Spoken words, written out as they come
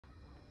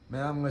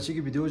ma'am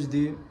की video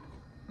जी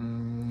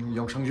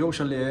यौसंग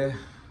जोसले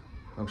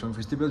यौसंग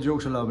festival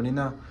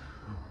जोसलाबनीना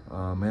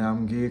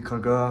ma'am की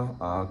Kharga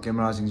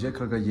camera सिंजे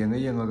Kharga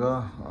येंगा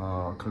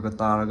Kharga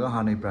तारगा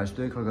हाने प्राइस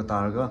तो खरगा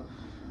तारगा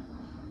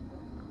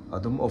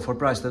अदुम ऑफर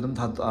प्राइस अदुम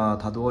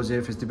थादोजे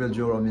फेस्टिवल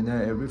जो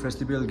अमीना एवरी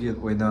फेस्टिवल की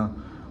ओइना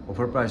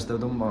ऑफर प्राइस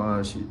अदुम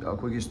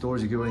अखोगी स्टोर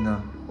जी की ओइना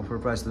ऑफर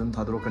प्राइस अदुम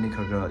थादोकनी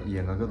खरगा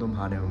येंगा अदुम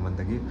हाने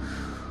ममंदगी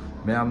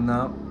मैमना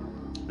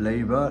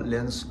लेबा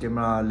लेंस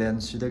कैमरा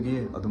लेंस सिदगी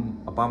अदुम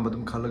अपाम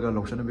अदुम खलगा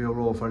लौसन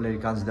बिहरो ऑफर ले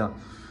कांसिदा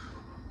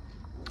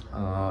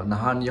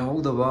नहान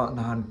याहौदबा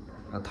नहान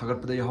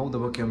थागतपदा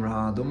याहौदबा कैमरा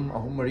अदुम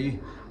अहुम मरी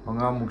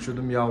मंगा मुक्सु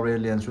अदुम यावरे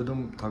लेंस अदुम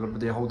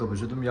थागतपदा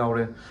याहौदबसु अदुम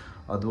यावरे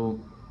अदो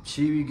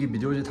सीगी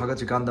वीडियो से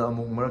थागतरिकांदा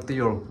अमुक मरक्ते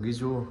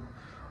योरपगिसु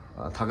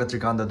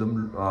थागतरिकांदा अदुम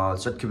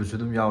चटखिबसु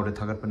अदुम यावरे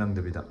थागतप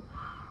नंगदबिदा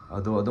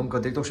अदो अदुम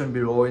कांटेक्ट तौसन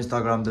बिरो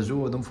इंस्टाग्राम दजु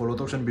अदुम फॉलो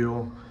तौसन बिरो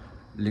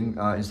लिंक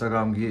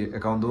इंस्टाग्राम की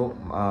अकाउंट दो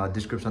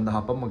डिस्क्रिप्शन दा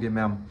हापमगे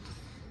मैम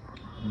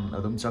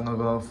अदुम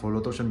चंगागा फॉलो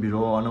तौसन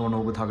बिरो अनो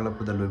अनोब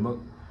थागलपदा लोइमक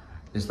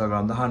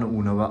इंस्टाग्राम दा हाना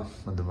उनबा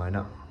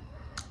अदुमाइना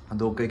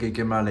अदो कई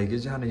कैमरा लेगे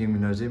जे हाना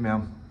यंगमिनरजे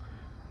मैम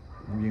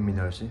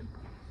यंगमिनरसे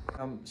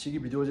सिगी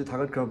वीडियो से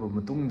थागत करब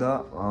मतुंगदा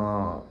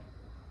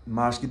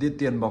मार्च की डेट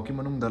 10 बाउ की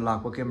मनुंगदा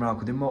लाखपा कैमरा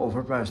खुदिमा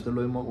ऑफर प्राइस दा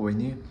लोइमक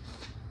ओइनी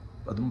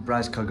अदुम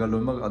प्राइस खरगा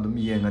लोइमक अदुम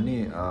येंगनी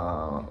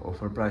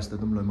ऑफर प्राइस दा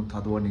अदुम लोइमक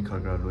थादोनी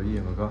खरगा लोइ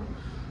येंगगा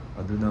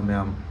अदुना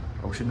मैम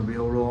ऑप्शन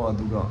बिहरो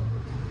अदुगा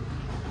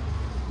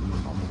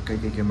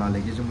कई कैमरा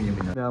लेगे जुम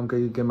येंगमिना मैम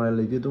कई कैमरा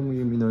लेगे तुम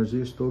येंगमिनरजे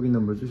स्टोर की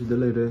नंबर जो सिदा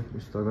लेरे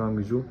इंस्टाग्राम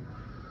की जो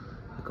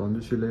अकाउंट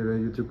जो सिलेरे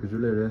यूट्यूब की जो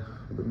लेरे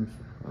अदुम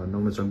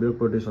नौना चंबिर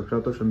पर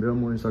सब्सक्राइब तो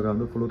संबिरमो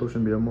इंस्टाग्राम फॉलो तो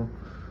संबिरमो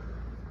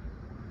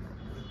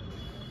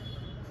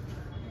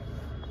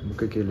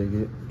कई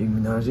लेगे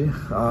इंगनाजे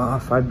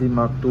 5D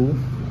Mark II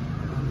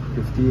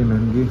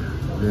 50mm की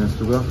लेंस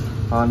तुगा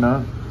हाना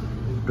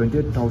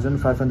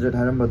 28,500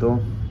 हारंबदो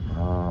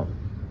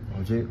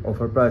होजे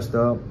ऑफर प्राइस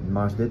दा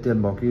मार्च डे 10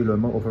 बाकी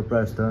लोइमा ऑफर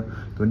प्राइस दा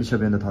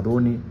 27 दा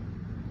थादोनी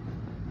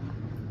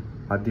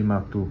 5D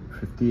Mark II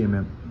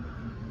 50mm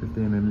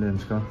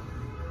lens का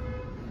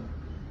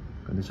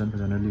कंडीशन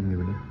फजाना लिंगनी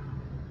बने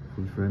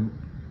फुल फ्रेम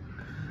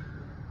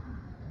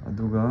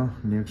अदुगा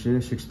नेक्स्ट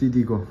 60D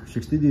को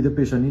 60D दा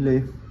पेशनी ले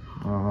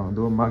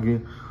दो मागे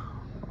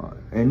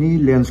एनी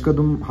लेंस का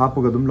दुम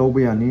हापगा दुम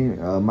लौबा यानी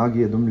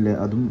मागे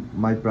अदुम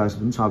माई प्राइस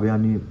दुम साबा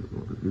यानी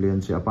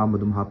लेंस से अपाम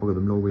दुम हापगा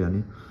दुम लौबा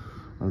यानी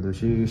अदो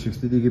सी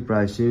 60D की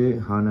प्राइस से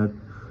हाना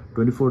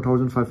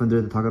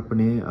 24,500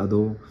 थागतपने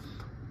अदो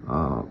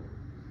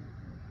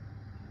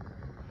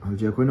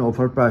हजे अखोइना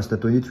ऑफर प्राइस दा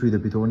 23 दा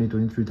पिथोनी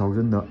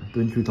 23,000 दा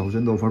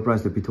ऑफर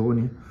प्राइस दा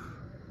पिथोनी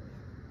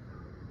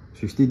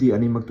 60D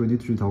अनिमक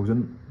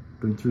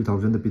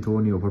 23,000 दा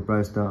पिथोनी ऑफर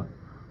प्राइस दा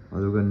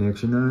अदुगा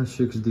नेक्स्ट ना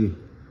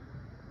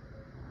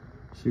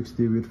 60D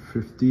with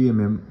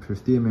 50mm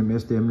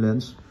STM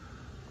lens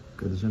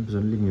condition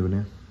फजन लिंगी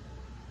बने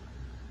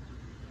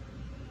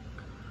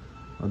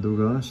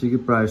अदुगा सिगी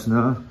प्राइस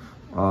ना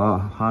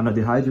हाना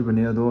दि हाई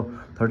बने अदो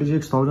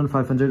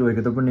 36,500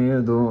 ओइगदबने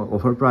अदो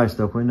ऑफर प्राइस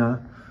दा अखोइना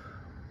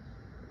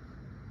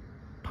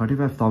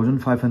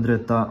 35,500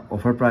 ता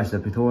ऑफर प्राइस दा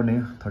पिथोने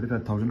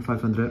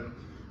 35,500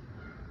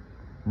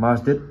 मार्च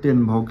डेट 10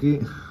 भाव की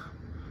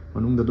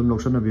मनुंगदा दुम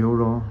लौसन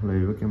बिहरो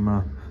लेबा कैमरा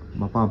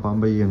मपा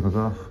पांबा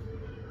येंगगा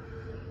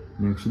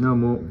नेक्स्ट ना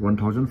मो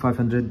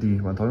 1,500D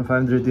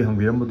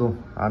हंबिरमबदो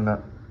आना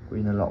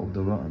कोइना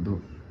लाउदबा अदु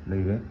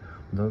लेगे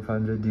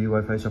 1,500D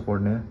वाईफाई सपोर्ट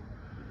ने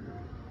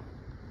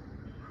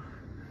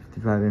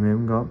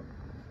 55mm का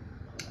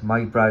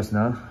माई प्राइस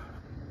ना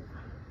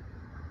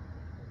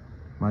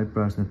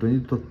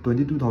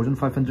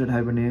 22,500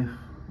 है बने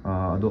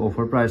अदो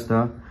ऑफर प्राइस दा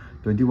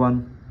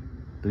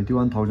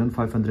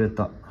 21,500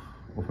 ता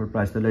ऑफर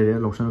प्राइस दा लेरे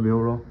लौसन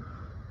बिहरो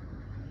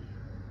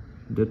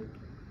date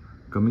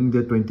coming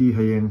date 20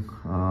 हयेंग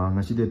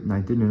ngasi date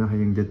 19 ने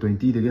हयेंग डेट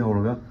 20 देगे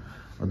होरगा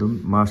अदुम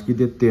मार्च की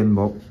डेट 10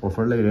 बाउ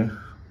ऑफर लेरे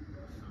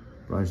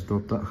प्राइस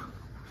ड्रॉप ता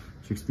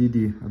 60D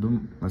अदुम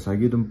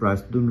ngasi दुम प्राइस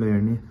दुम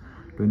लेरनी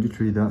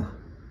 23 दा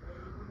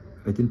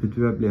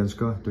 1855 लेंस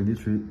का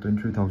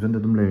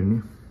 23,000 दुम लेरनी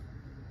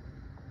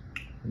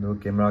दो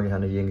कैमरा के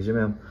हाने येंगे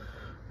मैम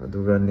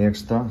अदुगा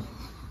नेक्स्ट ता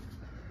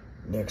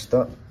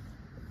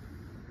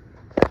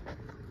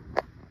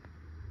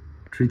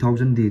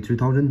 3,000D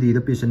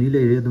दा पेशनी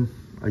लेरे अदुम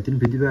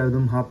 1855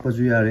 अदुम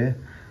हापजु यारे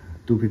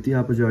 250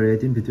 हापजु यारे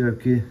 1855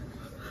 की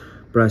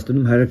प्राइस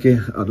दुम हायरके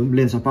अदुम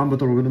लेंस अपाम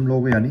बतोरगा दुम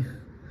लोबा यानी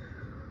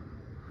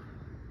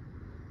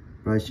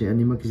प्राइस से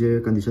अनिमक जे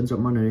कंडीशन चप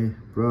माने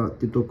पूरा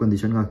टिप टॉप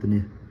कंडीशन गातने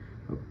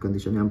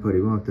कंडीशन याम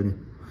फरिबा गातने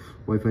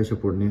वाईफाई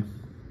सपोर्ट ने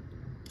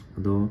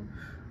अदो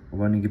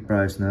मबानी की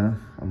प्राइस ना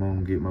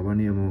अमाउंट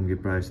की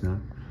प्राइस ना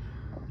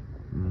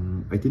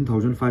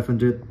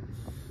 18,500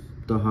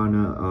 ता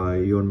हाना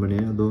योन बने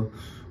अदो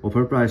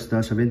ऑफर प्राइस ता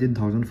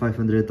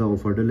 17,500 ता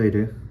ऑफर दे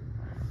लेरे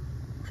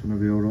सुना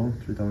बियो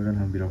 3,000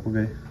 हम बिराको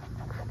गए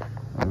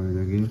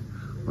अदगी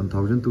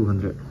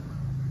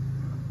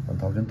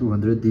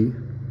 1,200D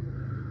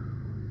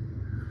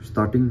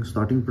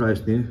स्टार्टिंग प्राइस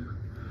ने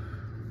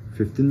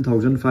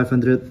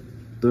 15,500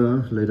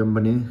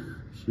 leirambani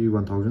si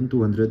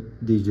 1,200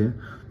 DJ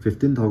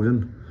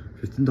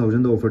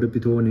 15,000 offer the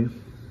pitoni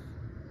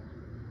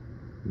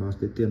mas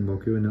de 10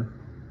 bok na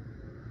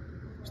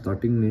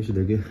starting ne si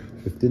dege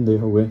 15 de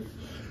howe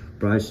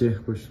price se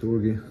ko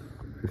store ge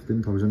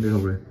 15,000 de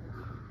howe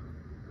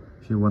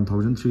si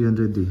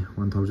 1,300 d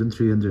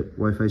 1,300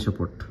 Wi-Fi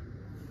support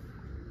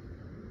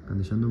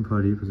condition dum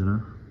phari phajana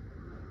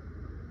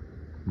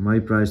my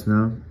price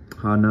na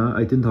hana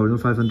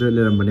 18,500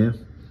 leirambani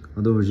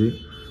ado hoji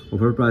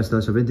offer price da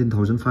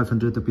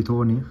 17,500 ta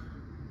pitoni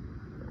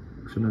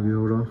suna bi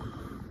horo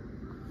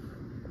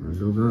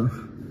adoga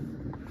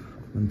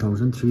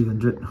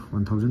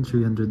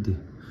 1,300 d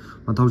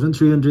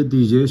 1,300 d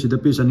je sida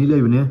piece ani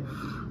leibne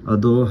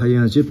ado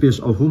haya je piece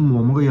ahum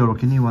momaga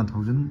yorokini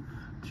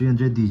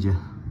 1,300 d je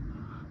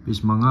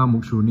piece manga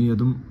muksuni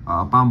adum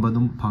apamba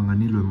dum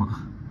phangani loima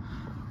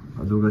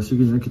adoga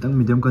sigi na kitang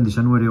medium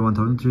condition ware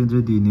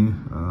 1,300 d ni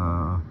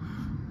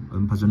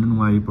phajana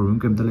nungai problem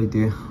kemta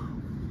leite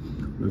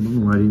loima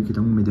nungai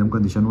kitang medium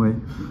condition way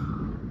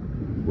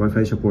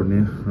Wi-Fi support ne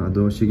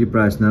ado sigi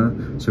price na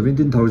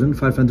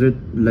 17,500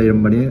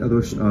 leirambani ado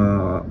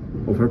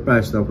offer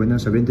price da koina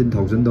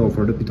 17,000 da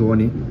offer da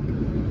pitoni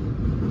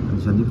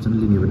sandi chan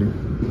lingi bane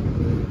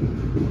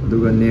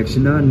aduga next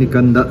na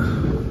Nikon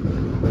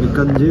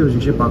je hoji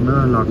se pangna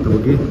lak ta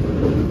bogi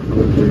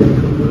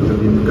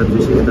Nikon je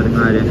se ta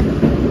ngai re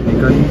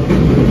Nikon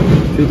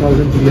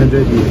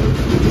 3,300 d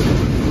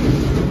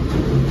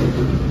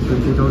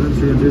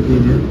 3,300 d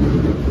ne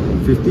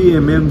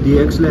 50mm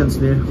DX lens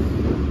ne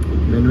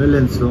manual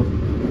lens so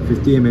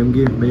 50mm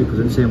ki mai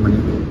phajan se mani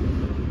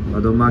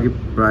ado magi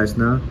price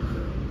na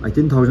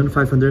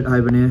 18,500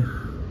 hai bane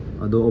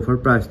ado offer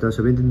price ta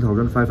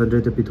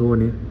 17,500 te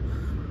pithoni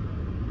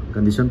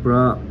condition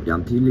pura yam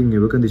thi ling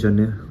nge condition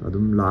ne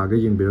adum laga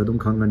yengbira adum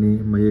khangani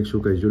mayek su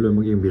kai julo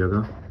mo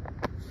yengbiraga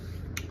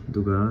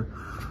duga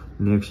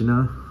next na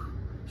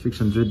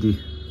 600D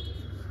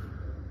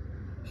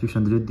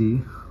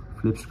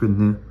flip screen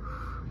ne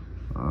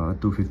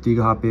 250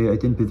 ka hape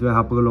 1850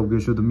 hape ka loge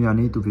so dum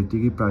yani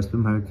 250 ki price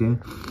dum har ke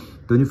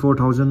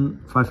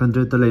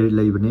 24,500 ta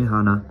lei bane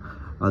hana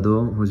ado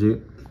hoje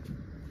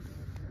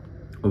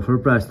offer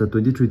price ta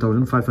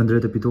 23,500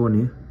 ta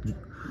pitoni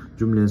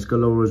zoom lens ka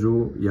lo ju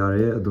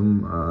yare adum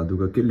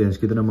aduga kit lens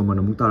ki dana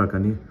mamana mu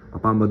tarakani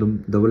apamba dum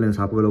double lens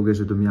hape ka loge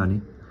so dum yani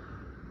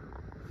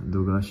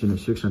aduga sina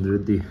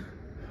 600D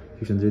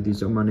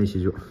chamane si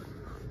jo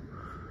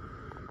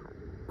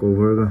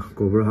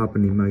cover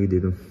hapani magi de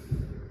dum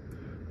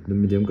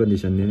medium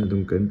condition ne adum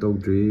kaim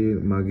tawdri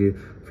magi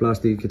flash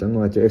ti kitang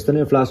wa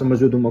external flash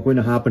amaju dum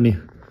akoina hapani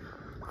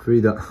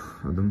free da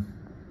adum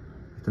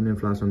external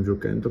flash amju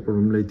kaim to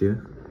problem leite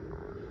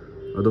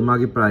adum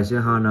magi price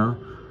hana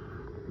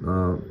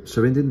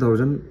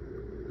 17,000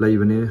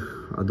 laibane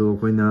ado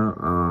akoina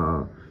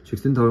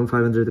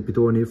 16,500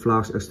 pitoni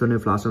flash external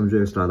flash amju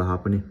extra da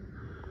hapani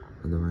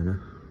adum ana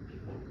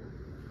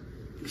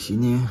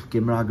sine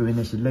camera ga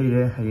wena si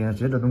leire haya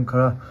je adum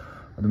khara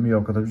adum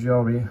yor ka dabju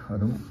yawi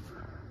adum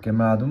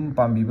camera adum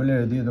pambi bale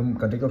di adum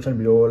contact option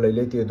video lei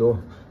leite do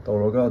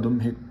tawraga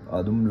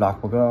adum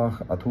lakpaga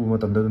athu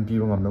matam da adum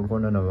piba ngamna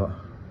khona na ba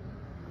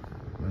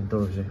main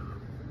tawse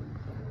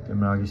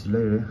camera gi si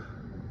leire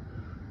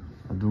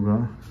aduga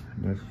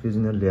next is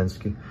lens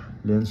ki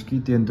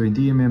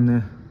 1020mm ne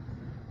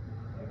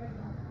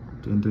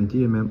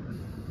 1020mm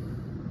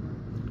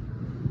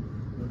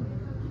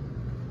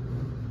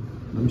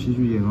dum si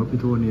ju yenga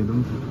pitoni dum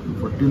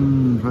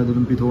 14 fa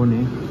dum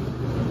pitoni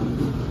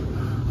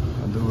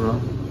aduga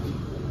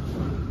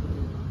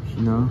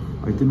sina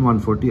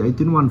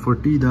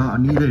 18140 da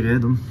ani leire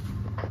dum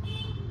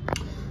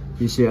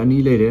ise ani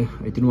leire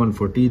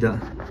 18140 da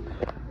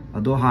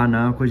ado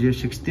hana ko je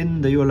 16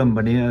 da yolam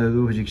bane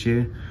adu hojik se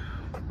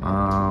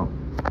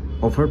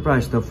offer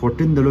price da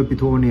 14 da lo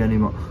pitoni ani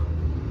ma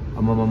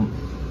amam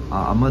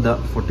amada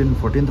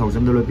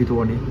 14,000 da lo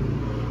pitoni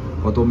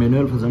auto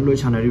manual phazan loi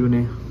chanari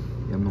bane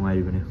yam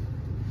nungai bane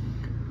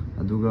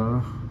aduga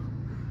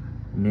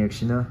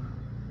next na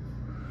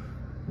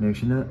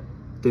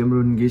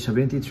Tamron gi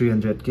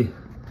 7300 ki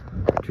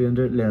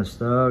 300 lens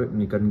ta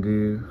Nikon gi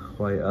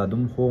hoi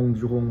adum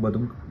hong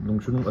badum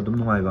nungsunung adum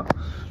nungai ba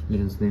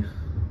lens ne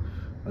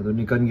ado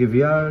Nikon gi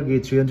VR gi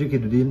 300 ki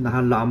dudin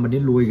nahan lam mani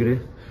loigre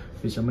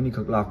pisamani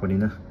khak lak pani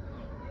na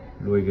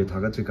loige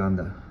thaga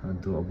chikanda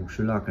ado abuk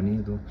shula kani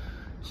ado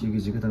sigi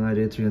ji ka ngai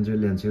re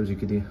 300 lens eu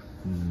jikidi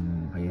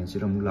hayen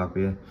siram lak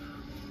pe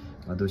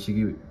ado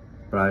sigi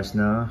price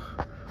na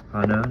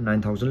hana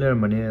 9,000 leer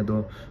mane ado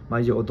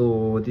mai je auto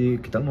di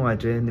kitang ngai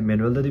tre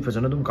manual da di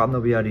phajana dum kamna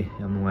bi yari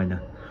yam ngai na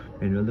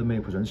manual da mai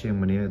phajan seng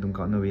mane dum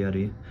kamna bi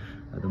yari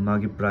ado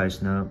magi price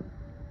na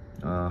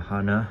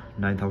hana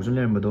 9,000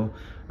 leer mado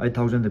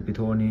 8,000 da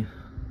pithoni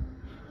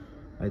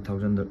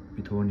 8,000 da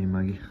pithoni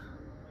magi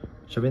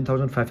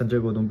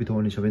 7,500 bodum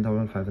pithoni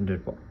 7,500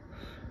 po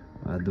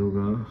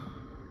aduga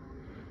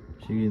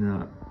sigina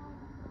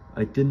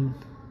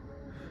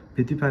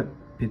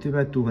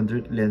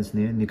 55-200 lens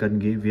ne Nikon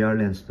gi VR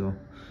lens to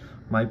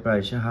my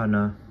price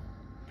hana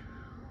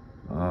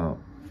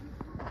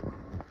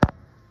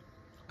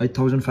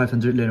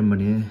 8,500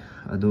 lerambani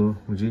ado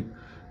hujik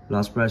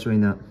last price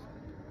oina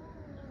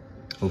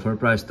offer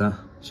price ta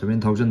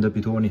 7,000 da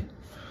pithoni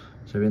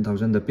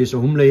 7,000 da piece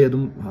hum lei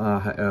adum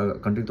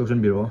contract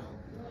option biro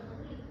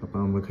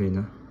apam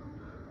bakhaina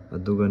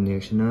aduga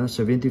next na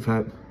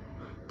 75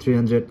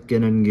 300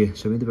 Canon ge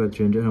 75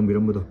 300 hang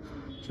biram bodo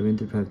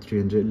 75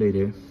 300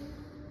 leire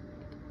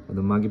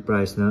adu magi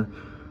price na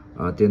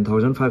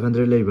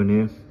 10,500 lei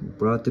bane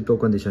pura tip top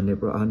condition ne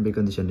pura han be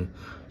condition ne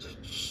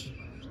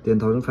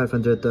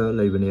 10,500 ta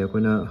lei bane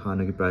akoina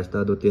hana gi price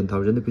ta do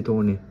 10,000 da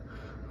pithoni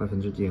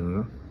 500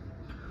 yenga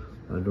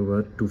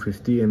aduga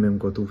 250 mm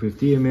ko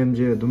 250 mm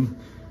je adum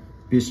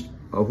piece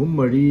ahum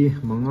mari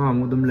manga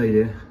amu dum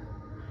leire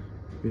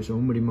piece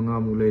ahum mari manga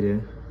amu leire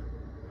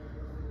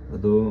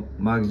ado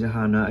mag je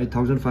hana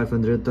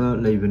 8,500 ta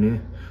lei bane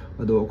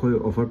ado akoi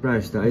offer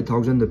price ta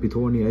 8,000 da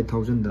pithoni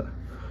 8,000 da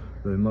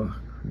loima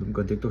dum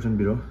contact option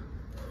biro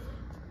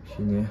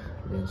sine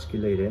lens ki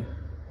leire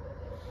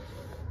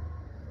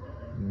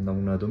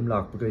nongna dum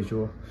lak pu kai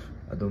chu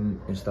adum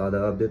insta da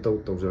update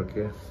to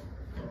jarke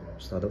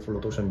insta da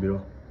follow option biro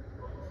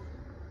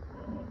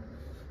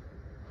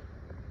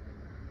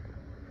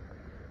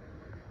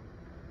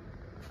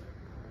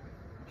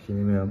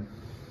sine me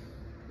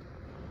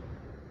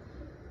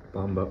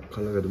pamba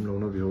khalaga dum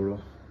longna biro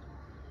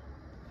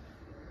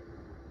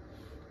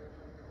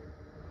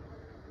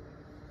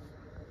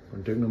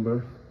contact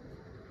number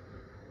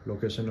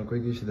location akoi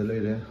gi sida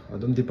leire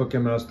adum Deepak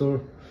camera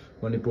store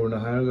Manipur na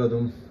haraga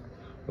adum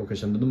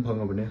location dum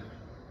phangabane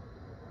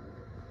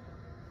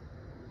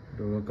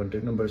do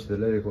contact number sida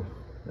leire ko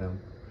yam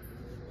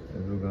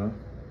aduga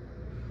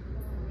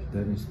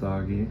sida insta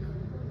gi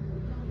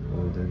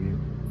odagi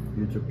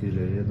YouTube ki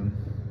leire adum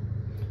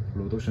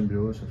follow option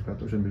biro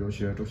subscribe option biro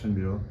share option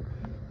biro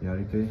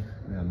yari kai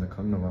yam na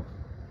khang na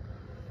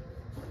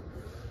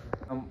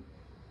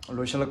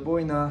loisalak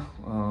boina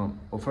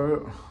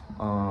offer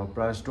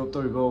price drop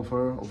to riba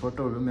offer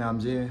to riba myam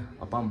je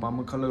apam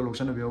pam khala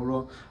loksana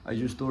bioro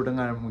ai store da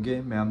ngai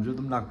muge myam ju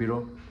dum lak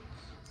biro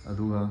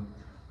aduga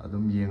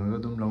adum yenga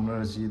dum longna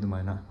rasi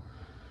dumaina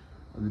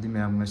adudi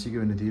myam ngasi gi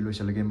onadi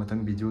loisalage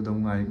mathang video da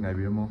ngai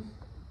biramo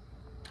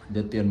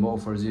that 10 mo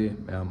offer je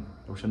myam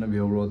loksana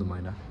bioro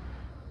dumaina